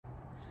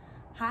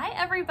Hi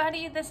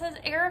everybody, this is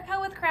Erica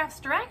with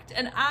Crafts Direct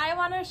and I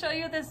want to show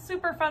you this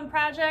super fun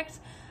project.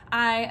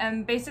 I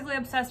am basically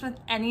obsessed with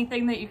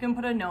anything that you can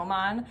put a gnome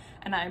on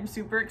and I'm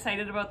super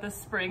excited about this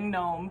spring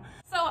gnome.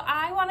 So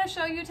I want to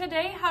show you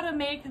today how to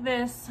make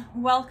this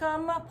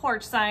welcome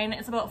porch sign.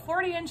 It's about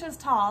 40 inches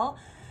tall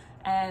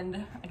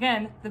and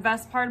again, the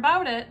best part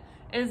about it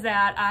is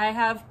that I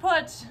have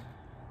put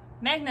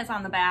magnets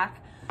on the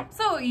back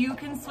so you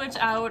can switch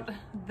out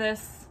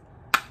this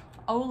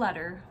O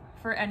letter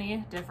for any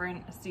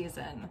different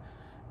season.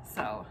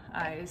 So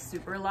I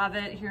super love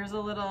it. Here's a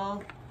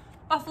little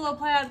buffalo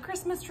plaid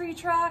Christmas tree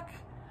truck.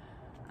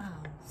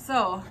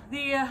 So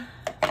the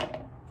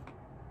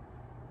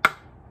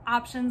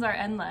options are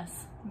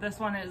endless. This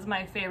one is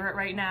my favorite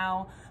right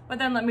now, but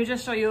then let me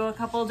just show you a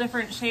couple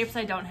different shapes.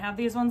 I don't have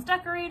these ones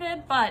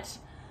decorated, but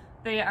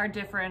they are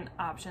different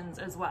options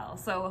as well.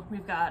 So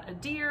we've got a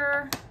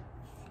deer,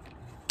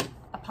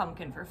 a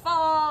pumpkin for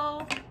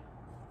fall,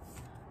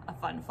 a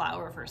fun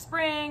flower for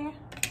spring,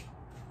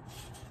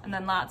 and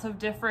then lots of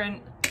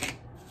different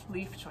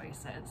leaf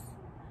choices.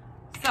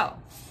 So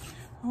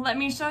let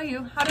me show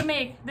you how to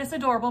make this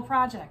adorable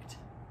project.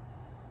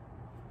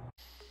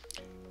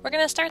 We're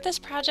going to start this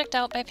project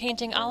out by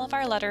painting all of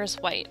our letters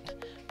white.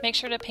 Make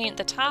sure to paint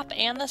the top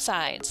and the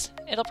sides.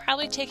 It'll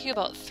probably take you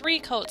about 3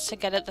 coats to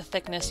get it the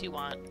thickness you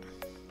want.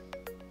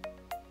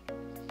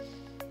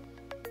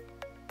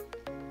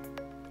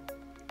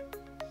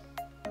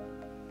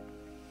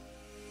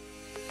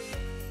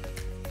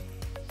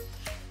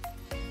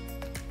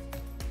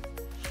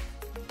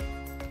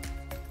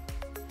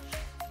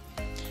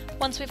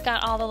 Once we've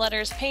got all the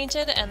letters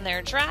painted and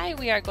they're dry,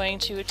 we are going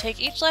to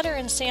take each letter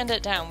and sand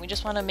it down. We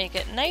just want to make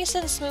it nice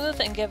and smooth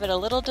and give it a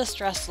little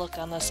distressed look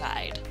on the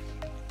side.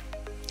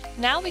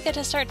 Now we get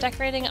to start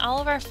decorating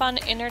all of our fun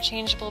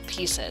interchangeable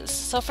pieces.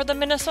 So for the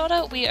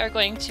Minnesota, we are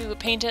going to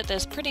paint it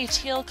this pretty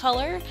teal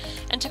color,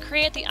 and to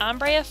create the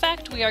ombre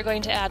effect, we are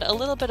going to add a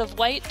little bit of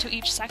white to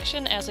each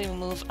section as we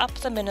move up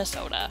the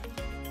Minnesota.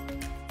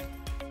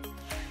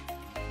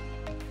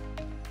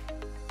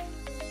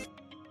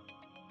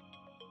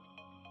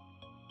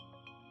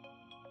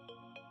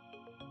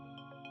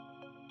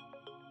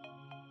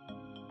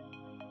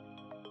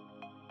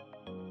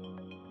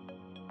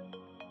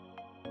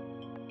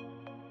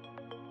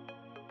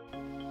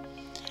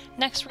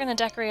 Next, we're going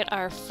to decorate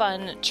our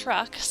fun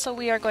truck, so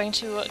we are going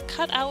to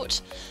cut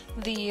out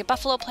the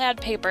buffalo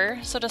plaid paper.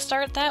 So to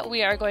start that,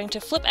 we are going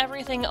to flip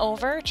everything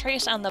over,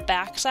 trace on the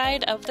back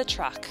side of the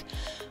truck.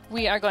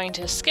 We are going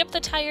to skip the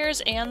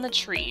tires and the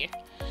tree.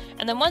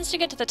 And then once you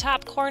get to the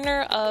top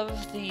corner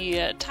of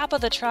the top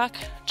of the truck,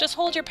 just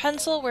hold your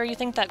pencil where you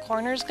think that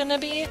corner is going to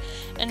be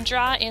and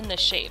draw in the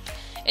shape.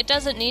 It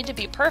doesn't need to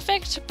be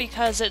perfect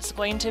because it's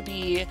going to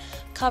be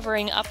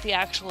covering up the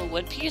actual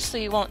wood piece, so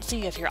you won't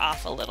see if you're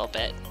off a little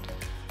bit.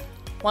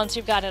 Once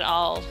you've got it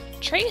all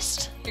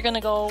traced, you're going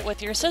to go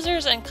with your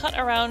scissors and cut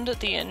around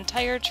the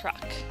entire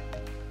truck.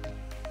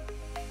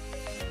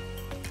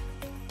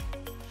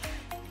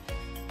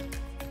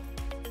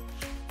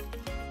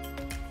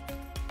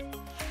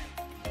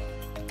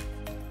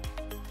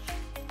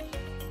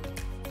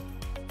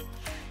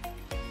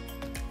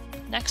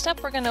 Next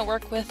up, we're going to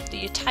work with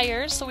the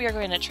tires, so we are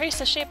going to trace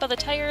the shape of the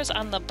tires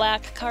on the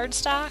black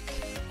cardstock,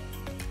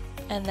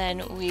 and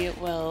then we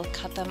will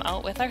cut them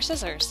out with our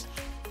scissors.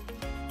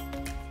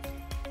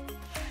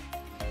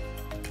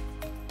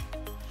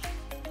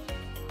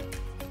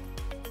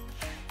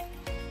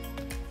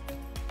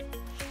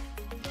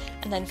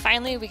 And then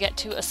finally we get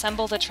to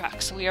assemble the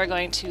truck. So we are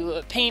going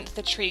to paint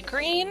the tree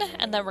green,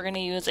 and then we're going to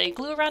use a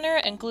glue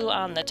runner and glue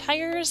on the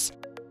tires,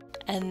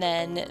 and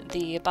then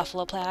the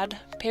buffalo plaid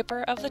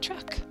paper of the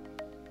truck.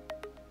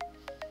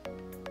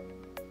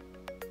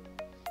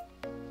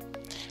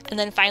 And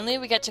then finally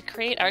we get to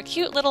create our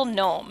cute little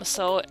gnome.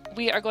 So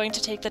we are going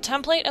to take the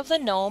template of the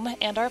gnome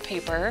and our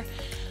paper,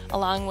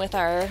 along with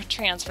our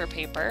transfer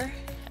paper,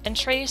 and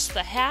trace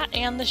the hat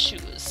and the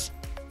shoes.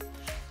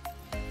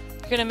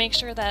 You're going to make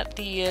sure that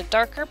the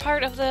darker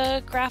part of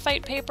the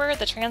graphite paper,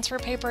 the transfer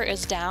paper,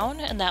 is down,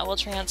 and that will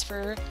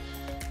transfer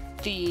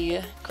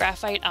the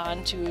graphite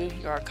onto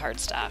your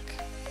cardstock.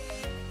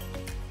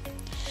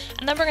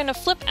 And then we're going to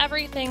flip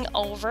everything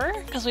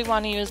over because we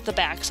want to use the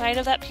back side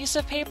of that piece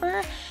of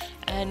paper,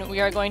 and we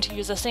are going to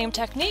use the same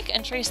technique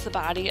and trace the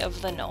body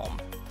of the gnome.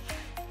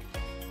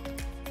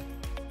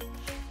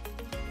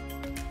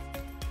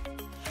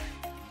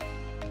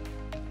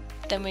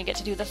 Then we get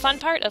to do the fun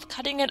part of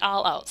cutting it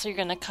all out. So you're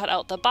going to cut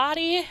out the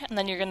body, and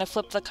then you're going to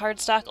flip the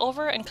cardstock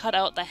over and cut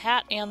out the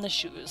hat and the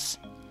shoes.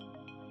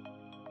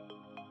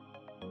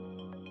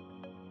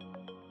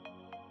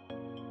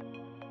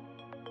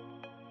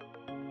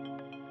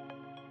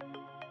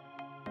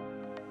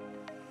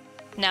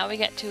 Now we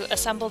get to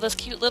assemble this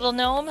cute little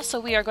gnome, so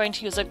we are going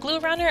to use a glue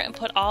runner and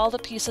put all the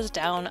pieces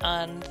down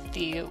on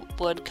the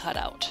wood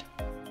cutout.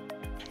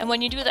 And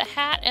when you do the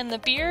hat and the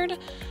beard,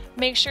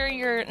 make sure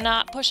you're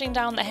not pushing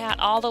down the hat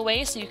all the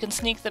way so you can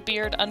sneak the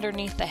beard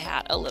underneath the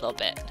hat a little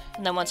bit.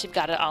 And then once you've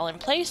got it all in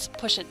place,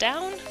 push it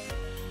down,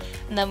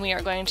 And then we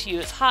are going to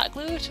use hot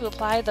glue to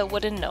apply the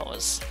wooden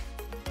nose.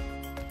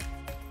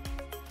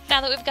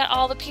 Now that we've got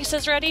all the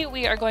pieces ready,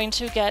 we are going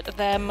to get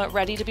them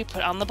ready to be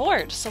put on the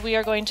board. So we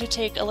are going to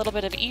take a little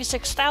bit of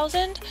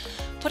E6000,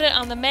 put it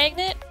on the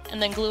magnet,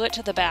 and then glue it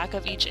to the back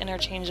of each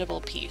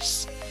interchangeable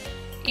piece.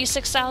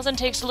 E6000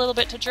 takes a little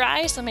bit to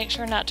dry, so make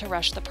sure not to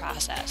rush the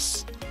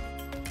process.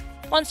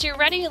 Once you're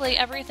ready, lay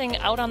everything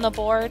out on the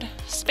board,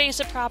 space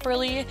it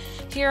properly.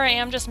 Here I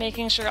am just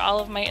making sure all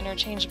of my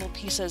interchangeable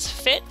pieces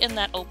fit in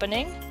that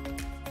opening.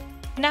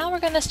 Now we're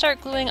going to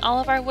start gluing all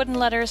of our wooden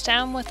letters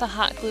down with the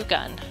hot glue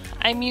gun.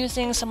 I'm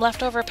using some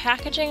leftover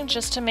packaging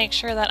just to make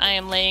sure that I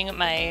am laying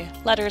my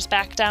letters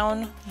back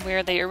down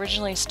where they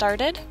originally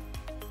started.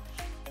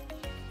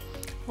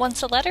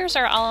 Once the letters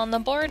are all on the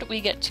board, we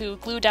get to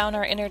glue down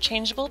our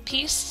interchangeable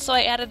piece, so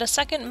I added a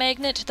second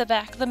magnet to the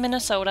back of the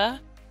Minnesota,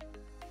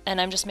 and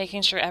I'm just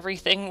making sure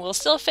everything will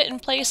still fit in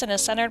place and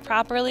is centered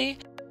properly.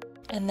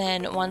 And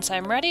then once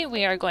I'm ready,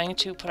 we are going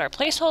to put our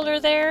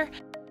placeholder there,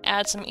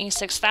 add some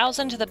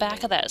E6000 to the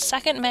back of that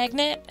second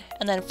magnet,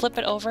 and then flip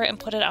it over and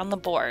put it on the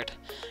board.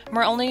 And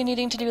we're only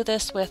needing to do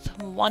this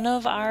with one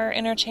of our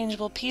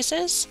interchangeable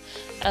pieces,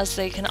 as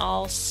they can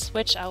all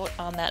switch out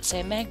on that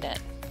same magnet.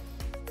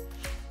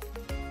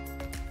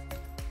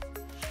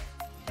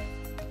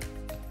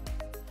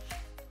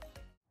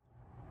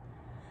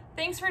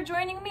 Thanks for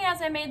joining me as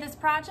I made this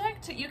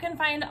project. You can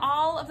find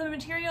all of the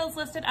materials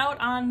listed out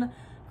on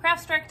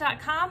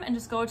craftsdirect.com and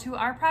just go to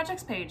our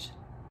projects page.